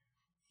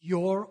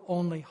 Your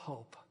only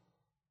hope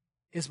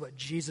is what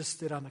Jesus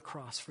did on the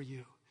cross for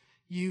you.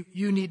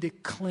 You need to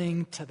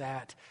cling to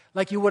that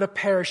like you would a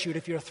parachute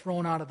if you're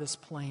thrown out of this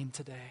plane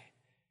today.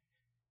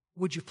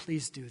 Would you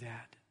please do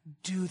that?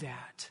 Do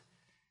that.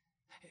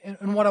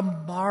 And what a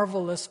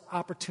marvelous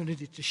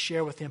opportunity to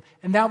share with him.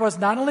 And that was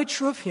not only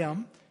true of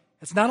him,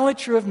 it's not only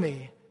true of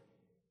me,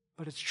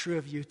 but it's true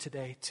of you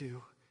today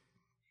too.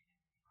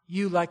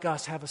 You, like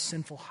us, have a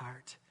sinful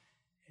heart.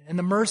 And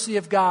the mercy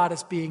of God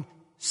is being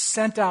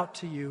sent out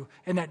to you,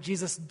 and that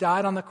Jesus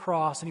died on the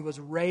cross and he was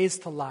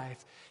raised to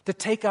life to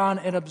take on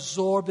and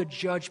absorb the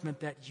judgment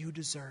that you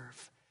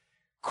deserve.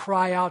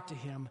 Cry out to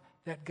him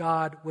that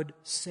God would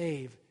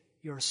save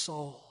your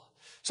soul.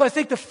 So I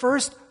think the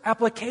first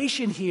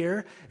application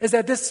here is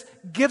that this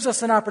gives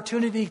us an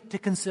opportunity to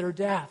consider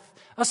death.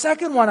 A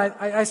second one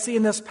I see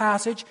in this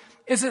passage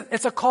is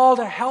it's a call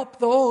to help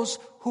those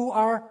who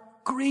are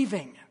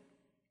grieving.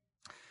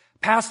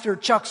 Pastor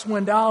Chuck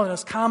Swindoll, in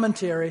his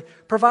commentary,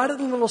 provided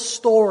a little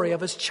story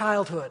of his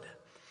childhood.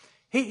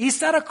 He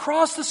said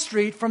across the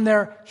street from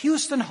their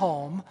Houston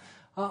home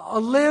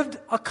lived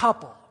a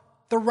couple,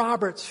 the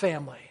Roberts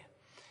family.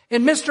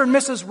 And Mr. and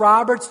Mrs.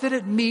 Roberts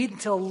didn't meet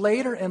until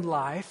later in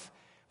life,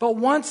 but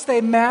once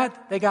they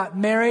met, they got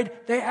married,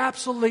 they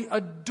absolutely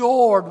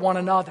adored one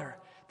another.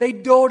 They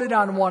doted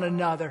on one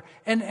another.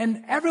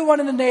 And everyone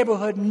in the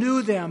neighborhood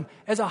knew them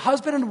as a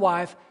husband and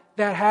wife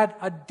that had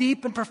a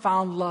deep and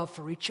profound love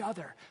for each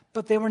other.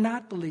 But they were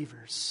not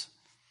believers.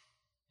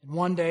 And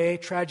one day,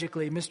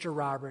 tragically, Mr.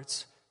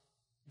 Roberts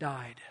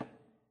died,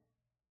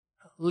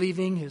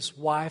 leaving his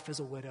wife as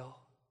a widow.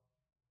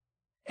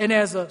 And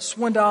as the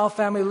Swindoll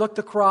family looked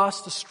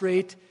across the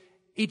street,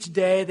 each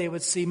day they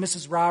would see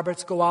Mrs.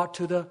 Roberts go out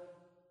to the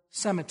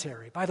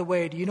cemetery. By the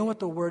way, do you know what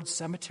the word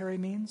cemetery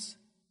means?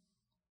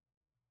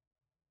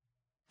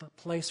 The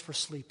place for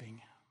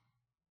sleeping.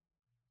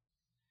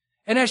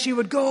 And as she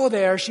would go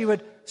there,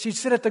 she'd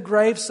sit at the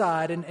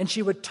graveside and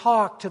she would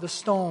talk to the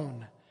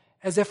stone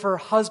as if her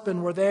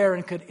husband were there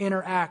and could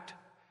interact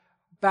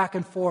back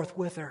and forth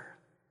with her.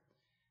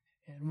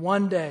 And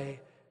one day,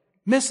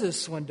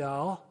 Mrs.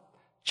 Swindoll,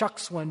 Chuck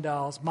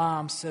Swindoll's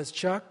mom, says,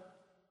 Chuck,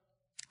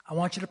 I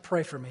want you to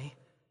pray for me.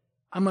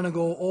 I'm going to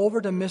go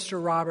over to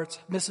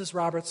Mrs.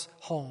 Roberts'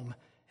 home,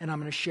 and I'm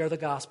going to share the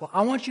gospel.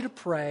 I want you to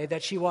pray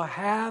that she will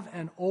have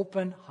an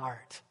open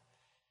heart.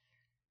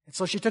 And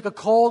so she took a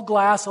cold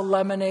glass of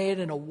lemonade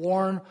and a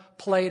warm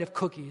plate of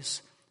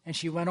cookies, and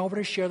she went over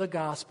to share the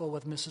gospel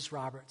with Mrs.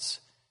 Roberts.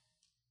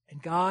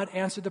 And God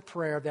answered the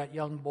prayer of that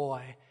young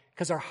boy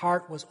because her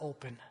heart was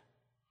open.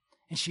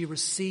 And she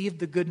received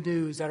the good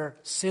news that her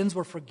sins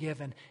were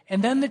forgiven.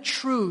 And then the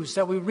truths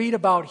that we read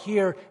about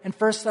here in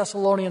 1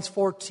 Thessalonians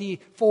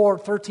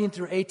 4:13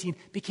 through 18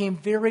 became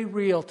very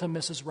real to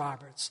Mrs.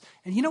 Roberts.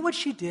 And you know what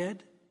she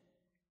did?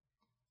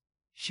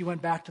 She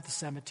went back to the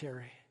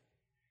cemetery.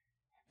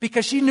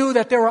 Because she knew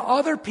that there were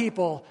other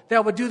people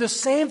that would do the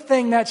same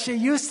thing that she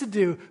used to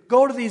do.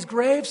 Go to these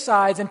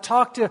gravesides and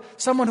talk to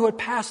someone who had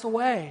passed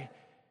away.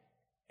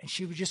 And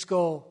she would just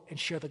go and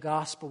share the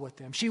gospel with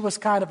them. She was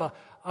kind of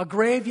a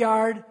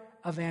graveyard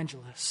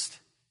evangelist.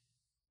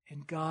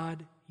 And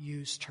God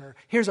used her.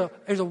 Here's a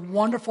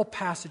wonderful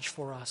passage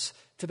for us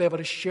to be able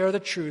to share the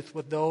truth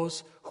with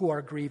those who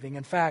are grieving.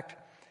 In fact,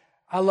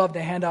 I love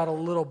to hand out a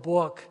little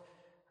book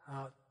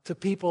to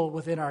people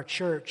within our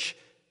church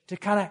to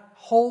kind of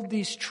hold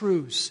these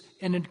truths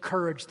and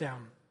encourage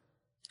them.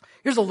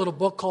 Here's a little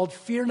book called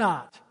Fear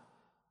Not,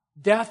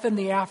 Death and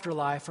the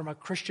Afterlife from a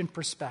Christian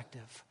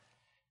Perspective.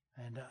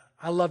 And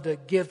I love to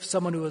give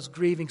someone who is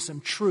grieving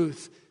some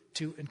truth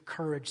to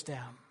encourage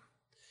them.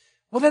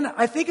 Well, then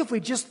I think if we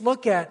just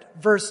look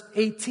at verse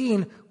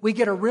 18, we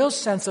get a real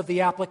sense of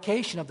the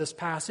application of this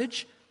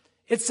passage.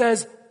 It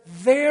says,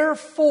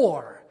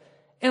 therefore,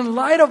 in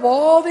light of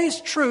all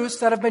these truths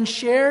that have been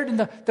shared in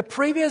the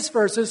previous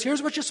verses,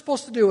 here's what you're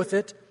supposed to do with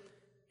it.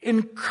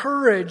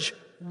 Encourage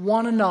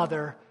one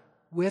another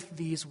with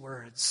these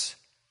words.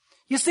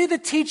 You see, the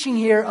teaching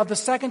here of the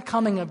second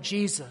coming of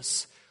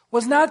Jesus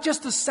was not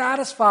just to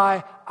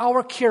satisfy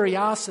our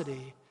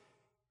curiosity,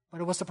 but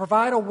it was to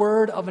provide a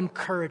word of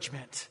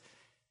encouragement.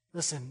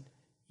 Listen,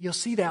 you'll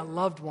see that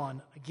loved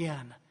one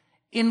again.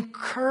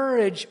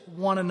 Encourage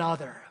one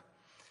another.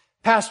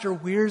 Pastor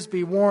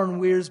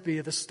Warren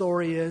Wiersbe, the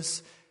story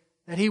is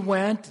that he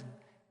went and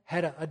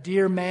had a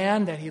dear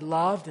man that he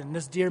loved, and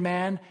this dear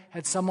man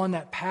had someone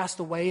that passed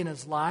away in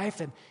his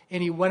life, and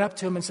he went up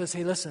to him and says,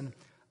 hey, listen,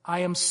 I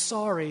am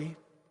sorry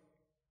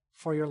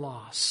for your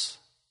loss.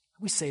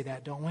 We say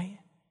that, don't we?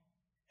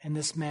 And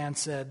this man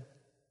said,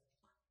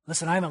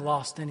 listen, I haven't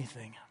lost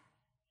anything.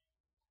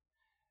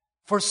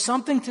 For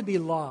something to be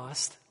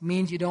lost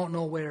means you don't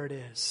know where it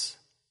is.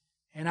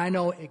 And I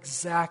know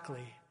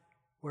exactly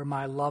where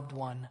my loved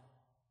one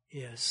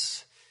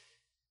is.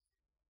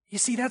 You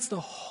see, that's the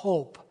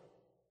hope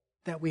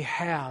that we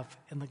have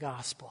in the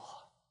gospel.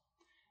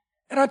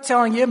 And I'm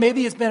telling you,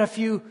 maybe it's been a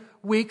few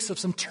weeks of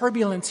some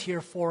turbulence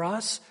here for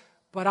us,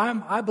 but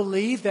I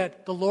believe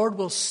that the Lord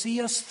will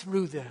see us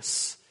through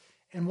this.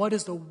 And what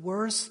is the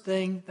worst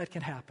thing that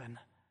can happen?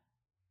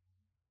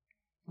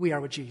 We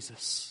are with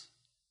Jesus.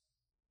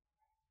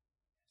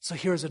 So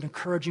here's an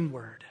encouraging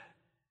word.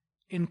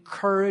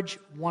 Encourage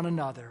one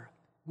another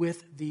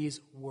with these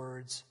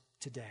words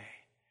today.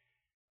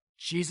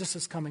 Jesus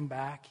is coming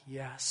back,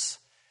 yes.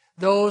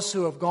 Those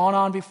who have gone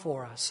on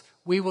before us,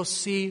 we will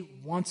see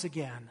once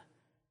again.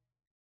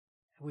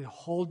 We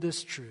hold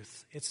this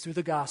truth. It's through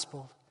the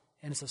gospel,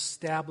 and it's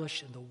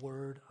established in the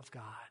Word of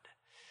God.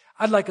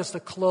 I'd like us to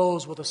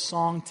close with a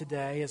song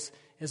today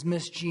as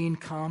Miss Jean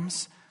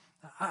comes.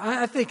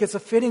 I think it's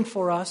fitting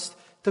for us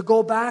to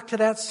go back to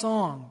that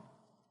song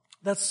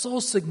that's so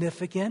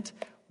significant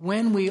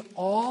when we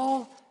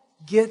all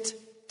get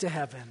to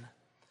heaven.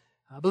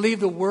 I believe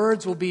the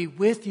words will be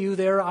with you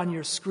there on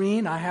your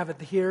screen. I have it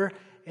here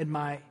in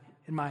my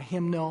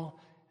hymnal.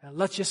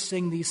 Let's just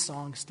sing these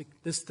songs,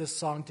 this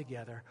song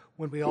together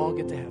when we all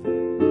get to heaven.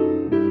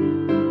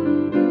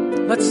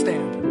 Let's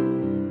stand.